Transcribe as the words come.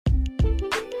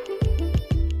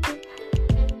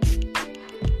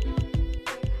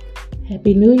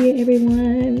Happy New Year,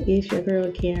 everyone. It's your girl,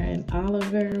 Karen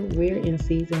Oliver. We're in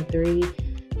season 3,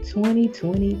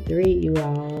 2023, you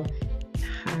all.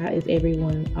 How is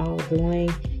everyone all doing?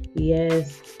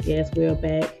 Yes, we're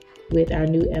back with our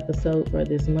new episode for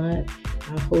this month.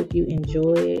 I hope you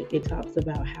enjoy it. It talks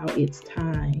about how it's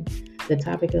time. The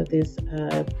topic of this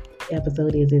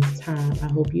episode is It's Time. I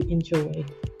hope you enjoy.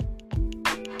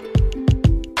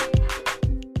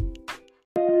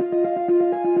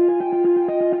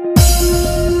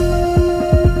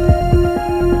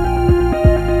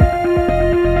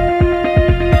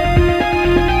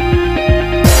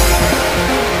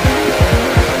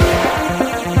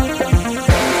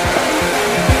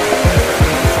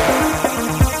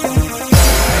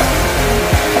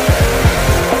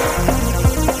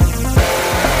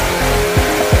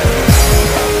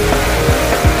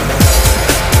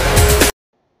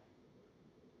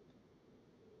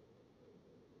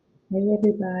 Hey,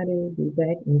 everybody. Be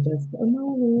back in just a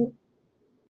moment.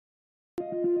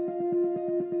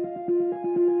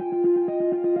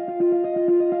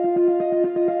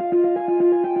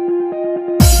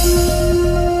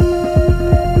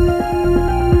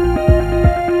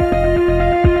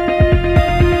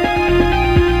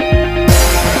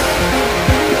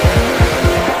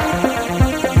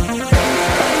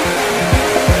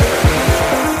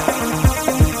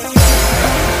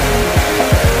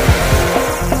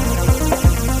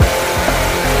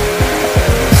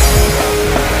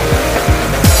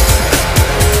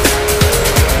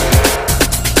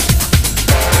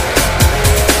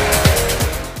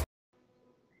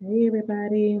 Hey,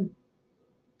 everybody.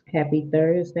 Happy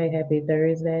Thursday. Happy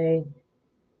Thursday.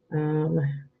 Um,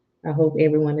 I hope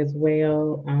everyone is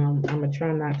well. I'm going to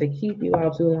try not to keep you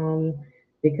all too long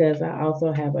because I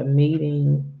also have a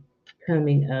meeting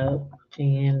coming up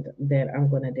and that I'm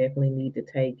going to definitely need to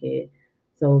take it.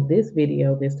 So this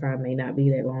video this time may not be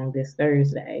that long this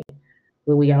Thursday,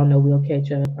 but we all know we'll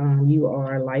catch up. You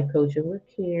are Life Coaching with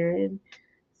Karen.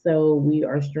 So we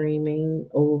are streaming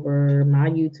over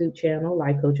my YouTube channel,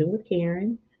 Life Coaching with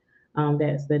Karen.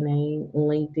 That's the name.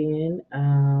 LinkedIn,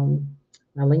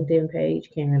 my LinkedIn page,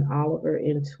 Karen Oliver,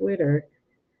 and Twitter,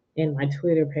 and my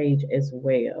Twitter page as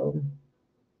well.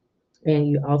 And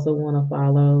you also want to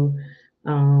follow,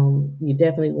 you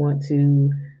definitely want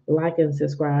to like and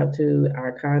subscribe to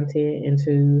our content and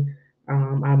to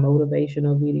our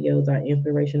motivational videos, our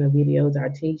inspirational videos, our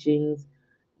teachings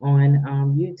on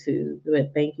YouTube.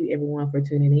 But thank you everyone for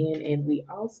tuning in. And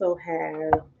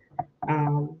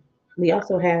um, we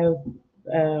also have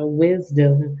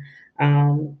wisdom.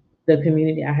 The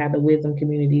community, I have the wisdom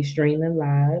community streaming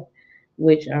live,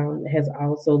 which has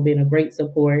also been a great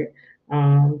support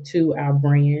to our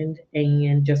brand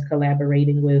and just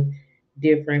collaborating with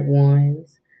different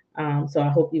ones. So I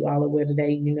hope you all are aware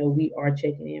today. You know, we are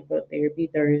checking in for Therapy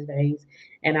Thursdays.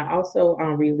 And I also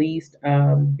released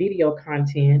video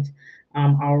content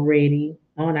already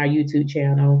on our YouTube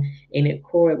channel, and it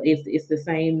correlates. It's the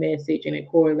same message, and it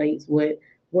correlates what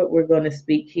we're going to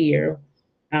speak here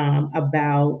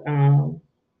about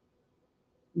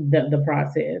the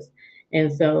process.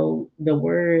 And so the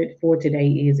word for today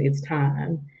is it's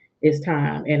time. It's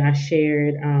time. And I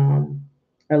shared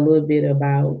a little bit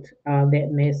about that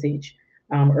message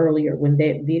earlier when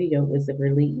that video was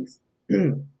released.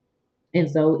 And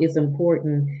so it's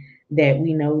important that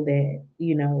we know that,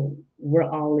 you know, we're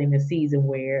all in a season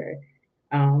where,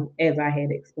 as I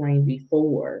had explained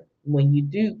before, when you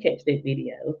do catch that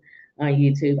video on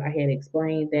YouTube, I had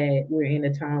explained that we're in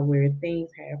a time where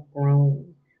things have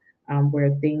grown,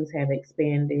 where things have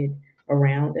expanded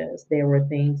around us. There were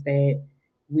things that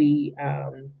we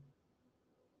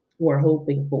were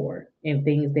hoping for and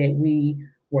things that we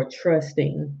were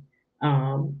trusting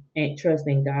and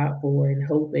trusting God for and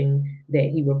hoping that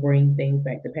He would bring things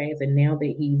back to pass. And now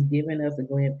that He's given us a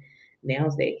glimpse, now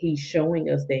that He's showing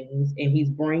us things and He's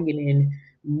bringing in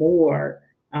more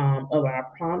of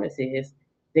our promises,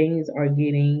 things are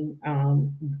getting,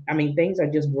 things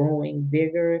are just growing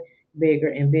bigger, bigger,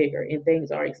 and bigger, and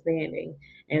things are expanding.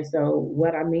 And so,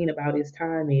 what I mean about this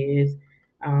time is,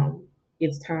 um,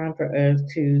 it's time for us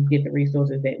to get the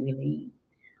resources that we need.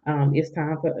 It's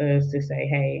time for us to say,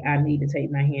 hey, I need to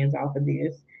take my hands off of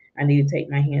this. I need to take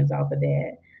my hands off of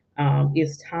that.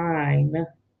 It's time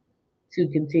to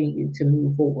continue to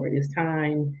move forward. It's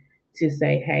time to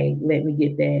say, hey, let me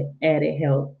get that added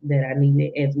help that I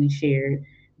needed, as we shared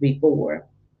before.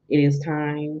 It is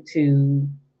time to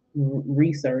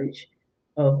research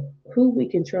of who we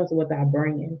can trust with our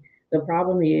brand.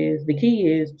 The key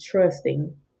is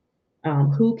trusting.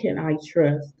 Who can I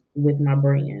trust with my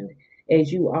brand?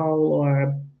 As you all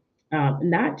are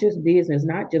not just business,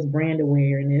 not just brand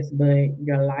awareness, but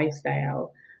your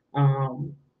lifestyle.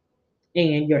 Um,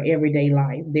 and your everyday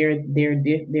life. There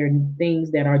are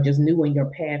things that are just new in your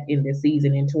path in this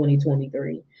season in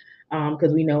 2023,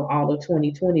 because we know all of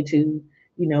 2022,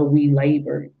 we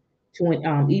labored.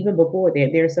 Even before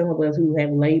that, there are some of us who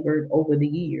have labored over the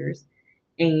years,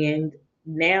 and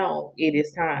now it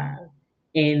is time.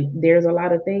 And there's a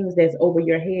lot of things that's over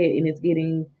your head, and it's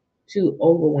getting too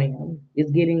overwhelmed.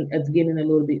 It's getting a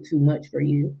little bit too much for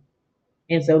you,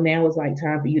 and so now it's like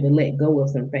time for you to let go of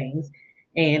some things.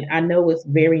 And I know it's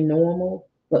very normal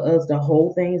for us to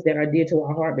hold things that are dear to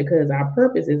our heart because our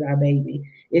purpose is our baby.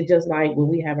 It's just like when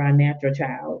we have our natural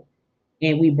child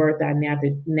and we birth our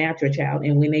natural child,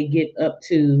 and when they get up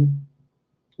to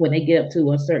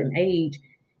a certain age,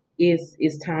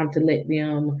 it's time to let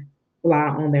them fly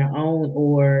on their own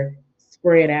or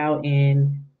spread out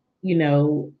and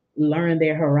learn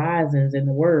their horizons in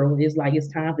the world. It's like it's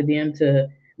time for them to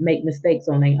make mistakes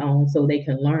on their own so they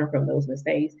can learn from those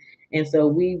mistakes. And so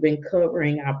we've been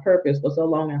covering our purpose for so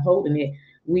long and holding it.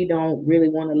 We don't really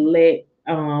want to let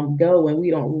go, and we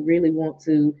don't really want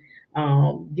to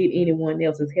get anyone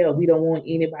else's help. We don't want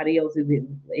anybody else's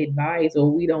advice,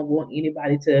 or we don't want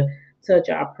anybody to touch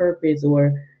our purpose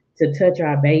or to touch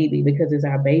our baby because it's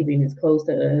our baby and it's close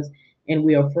to us, and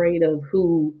we're afraid of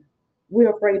who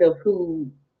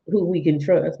we can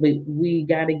trust. But we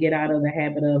got to get out of the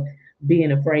habit of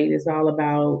being afraid. It's all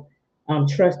about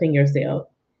trusting yourself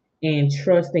and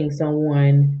trusting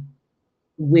someone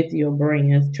with your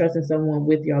brand, trusting someone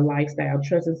with your lifestyle,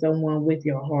 trusting someone with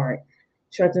your heart,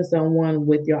 trusting someone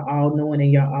with your all knowing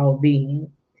and your all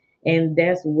being. And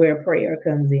that's where prayer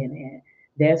comes in at.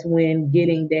 That's when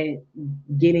getting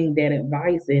that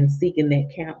advice and seeking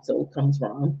that counsel comes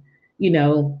from. You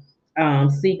know,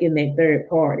 seeking that third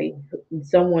party,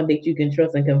 someone that you can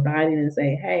trust and confide in and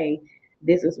say, "Hey,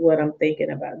 this is what I'm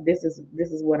thinking about. This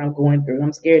is what I'm going through.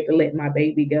 I'm scared to let my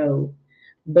baby go,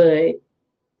 but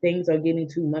things are getting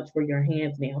too much for your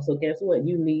hands now. So guess what?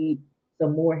 You need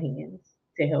some more hands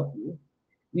to help you.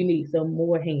 You need some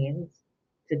more hands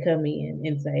to come in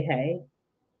and say, "Hey,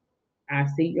 I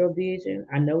see your vision.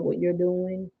 I know what you're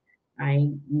doing. I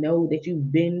know that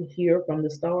you've been here from the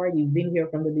start. You've been here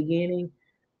from the beginning.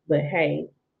 But hey,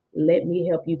 let me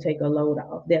help you take a load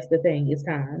off." That's the thing. It's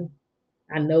time.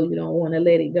 I know you don't want to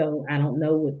let it go. I don't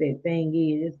know what that thing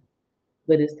is,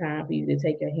 but it's time for you to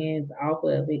take your hands off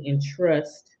of it and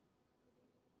trust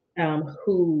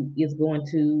who is going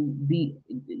to be.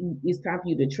 It's time for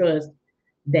you to trust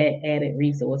that added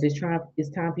resource. It's time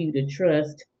for you to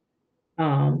trust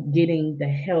getting the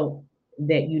help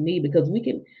that you need, because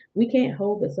we can't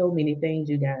hold with so many things,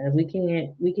 you guys. We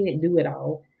can't do it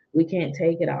all. We can't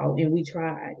take it all, and we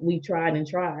tried and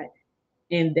tried,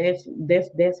 and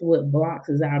that's what blocks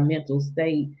is our mental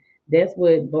state. That's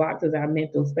what blocks is our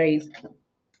mental space.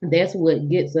 That's what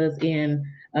gets us in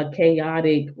a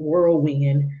chaotic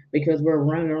whirlwind because we're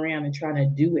running around and trying to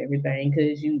do everything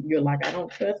because you're like, I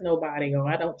don't trust nobody, or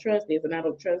I don't trust this and I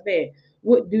don't trust that.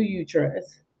 What do you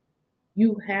trust?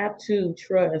 You have to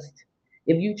trust.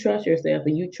 If you trust yourself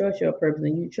and you trust your purpose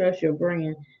and you trust your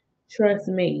brand, trust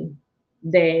me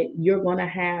that you're going to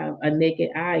have a naked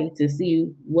eye to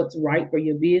see what's right for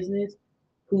your business,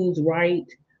 who's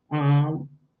right um,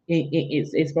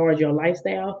 as far as your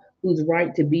lifestyle, who's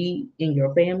right to be in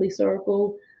your family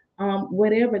circle,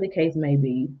 whatever the case may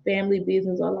be, family,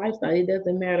 business, or lifestyle. It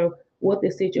doesn't matter what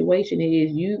the situation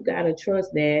is. You got to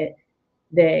trust that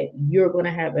you're going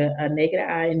to have a naked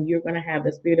eye and you're going to have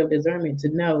the spirit of discernment to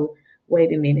know,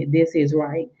 wait a minute, this is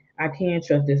right. I can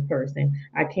trust this person.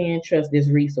 I can trust this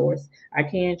resource. I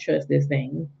can trust this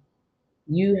thing.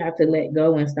 You have to let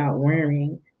go and stop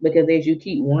worrying, because as you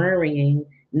keep worrying,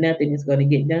 nothing is going to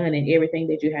get done, and everything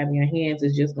that you have in your hands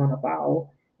is just going to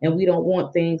fall. And we don't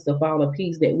want things to fall a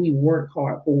piece that we worked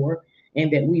hard for,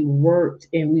 and that we worked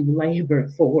and we've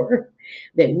labored for,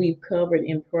 that we've covered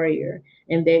in prayer,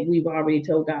 and that we've already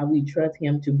told God we trust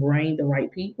Him to bring the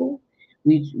right people.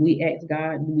 We told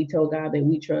God that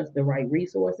we trust the right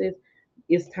resources.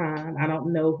 It's time. I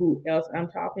don't know who else I'm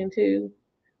talking to,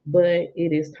 but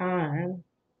it is time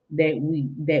that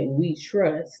we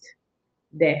trust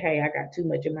that, hey, I got too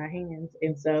much in my hands,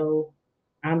 and so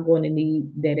I'm going to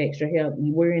need that extra help.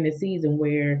 We're in a season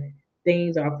where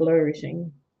things are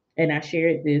flourishing, and I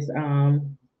shared this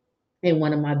in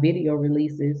one of my video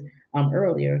releases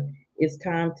earlier. It's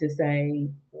time to say,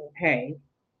 hey,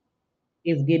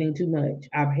 it's getting too much.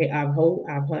 I've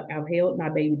held my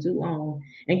baby too long,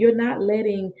 and you're not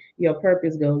letting your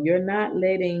purpose go. You're not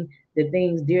letting the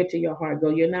things dear to your heart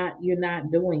go. You're not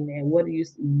doing that.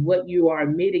 What you are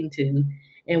admitting to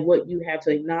And what you have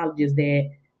to acknowledge is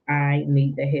that I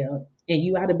need the help. And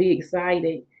you ought to be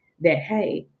excited that,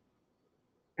 hey,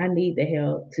 I need the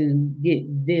help to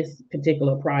get this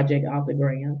particular project off the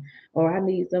ground, or I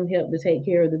need some help to take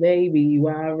care of the baby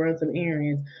while I run some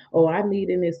errands, or I need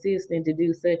an assistant to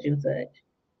do such and such.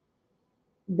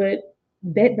 But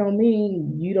that don't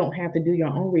mean you don't have to do your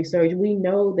own research. We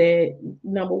know that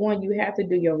number one, you have to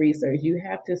do your research. You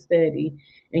have to study,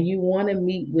 and you want to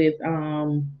meet with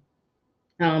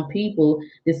people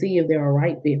to see if they're a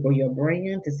right fit for your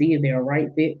brand, to see if they're a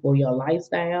right fit for your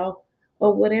lifestyle,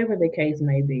 or whatever the case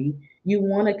may be. You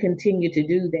want to continue to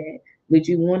do that, but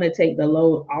you want to take the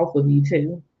load off of you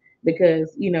too,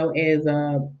 because as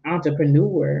a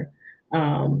entrepreneur,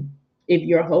 um, if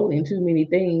you're holding too many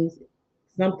things,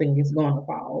 something is going to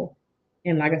fall.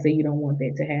 And like I said, you don't want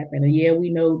that to happen. And yeah, we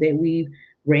know that we've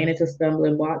ran into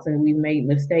stumbling blocks and we've made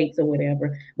mistakes or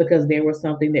whatever because there was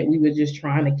something that we were just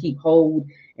trying to keep hold,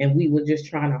 and we were just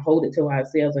trying to hold it to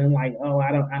ourselves and like, oh,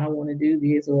 I don't want to do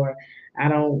this, or I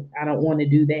don't want to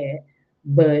do that.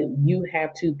 But you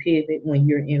have to pivot when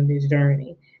you're in this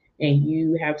journey, and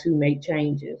you have to make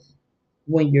changes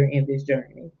when you're in this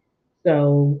journey.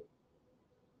 So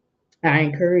I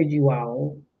encourage you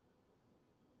all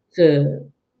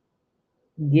to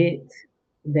get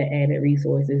the added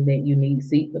resources that you need,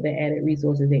 seek for the added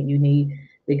resources that you need,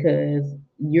 because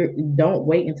you're don't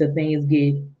wait until things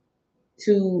get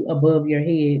too above your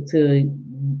head to,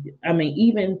 I mean,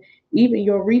 even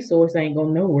your resource ain't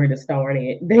gonna know where to start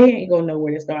at. They ain't gonna know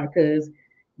where to start because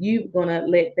you're gonna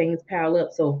let things pile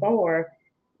up so far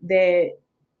that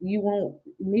you won't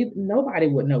need, nobody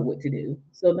would know what to do.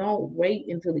 So don't wait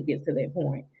until it gets to that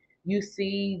point. You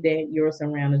see that you're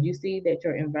surrounded, you see that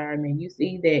your environment, you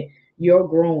see that you're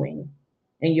growing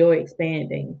and you're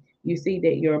expanding. You see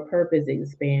that your purpose is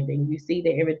expanding. You see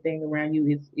that everything around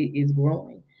you is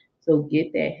growing. So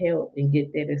get that help and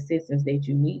get that assistance that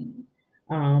you need.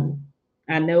 Um,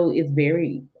 I know it's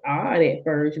very odd at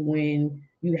first when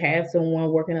you have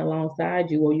someone working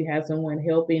alongside you, or you have someone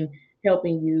helping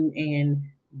you and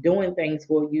doing things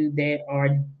for you that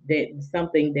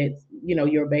something that's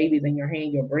your baby's in your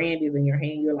hand, your brand is in your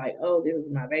hand. You're like, oh, this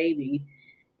is my baby,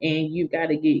 and you've got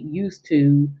to get used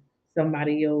to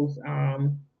somebody else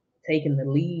taking the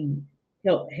lead,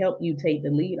 help you take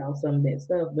the lead on some of that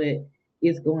stuff, but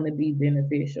it's going to be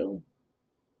beneficial.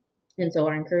 And so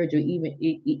I encourage you, even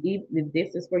if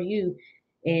this is for you,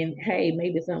 and hey,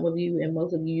 maybe some of you and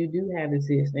most of you, you do have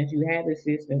assistants, you have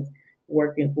assistants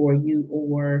working for you,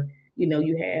 or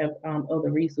you have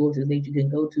other resources that you can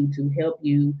go to help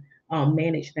you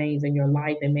manage things in your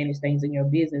life and manage things in your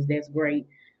business. That's great.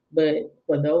 But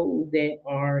for those that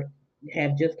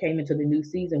have just came into the new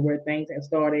season where things have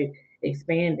started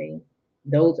expanding,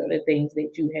 those are the things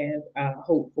that you have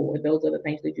hoped for. Those are the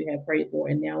things that you have prayed for,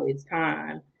 and now it's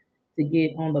time to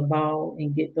get on the ball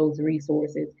and get those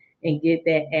resources and get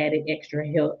that added extra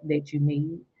help that you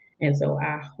need. And so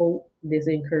I hope this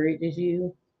encourages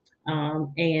you.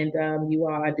 And you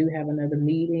all, I do have another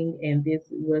meeting, and this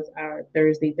was our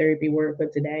Thursday therapy word for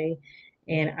today.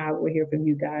 And I will hear from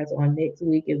you guys on next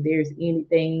week. If there's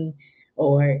anything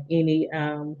or any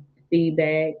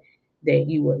feedback that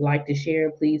you would like to share,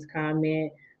 please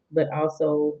comment. But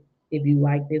also, if you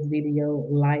like this video,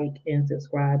 like and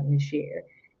subscribe and share.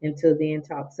 Until then,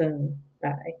 talk soon.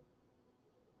 Bye.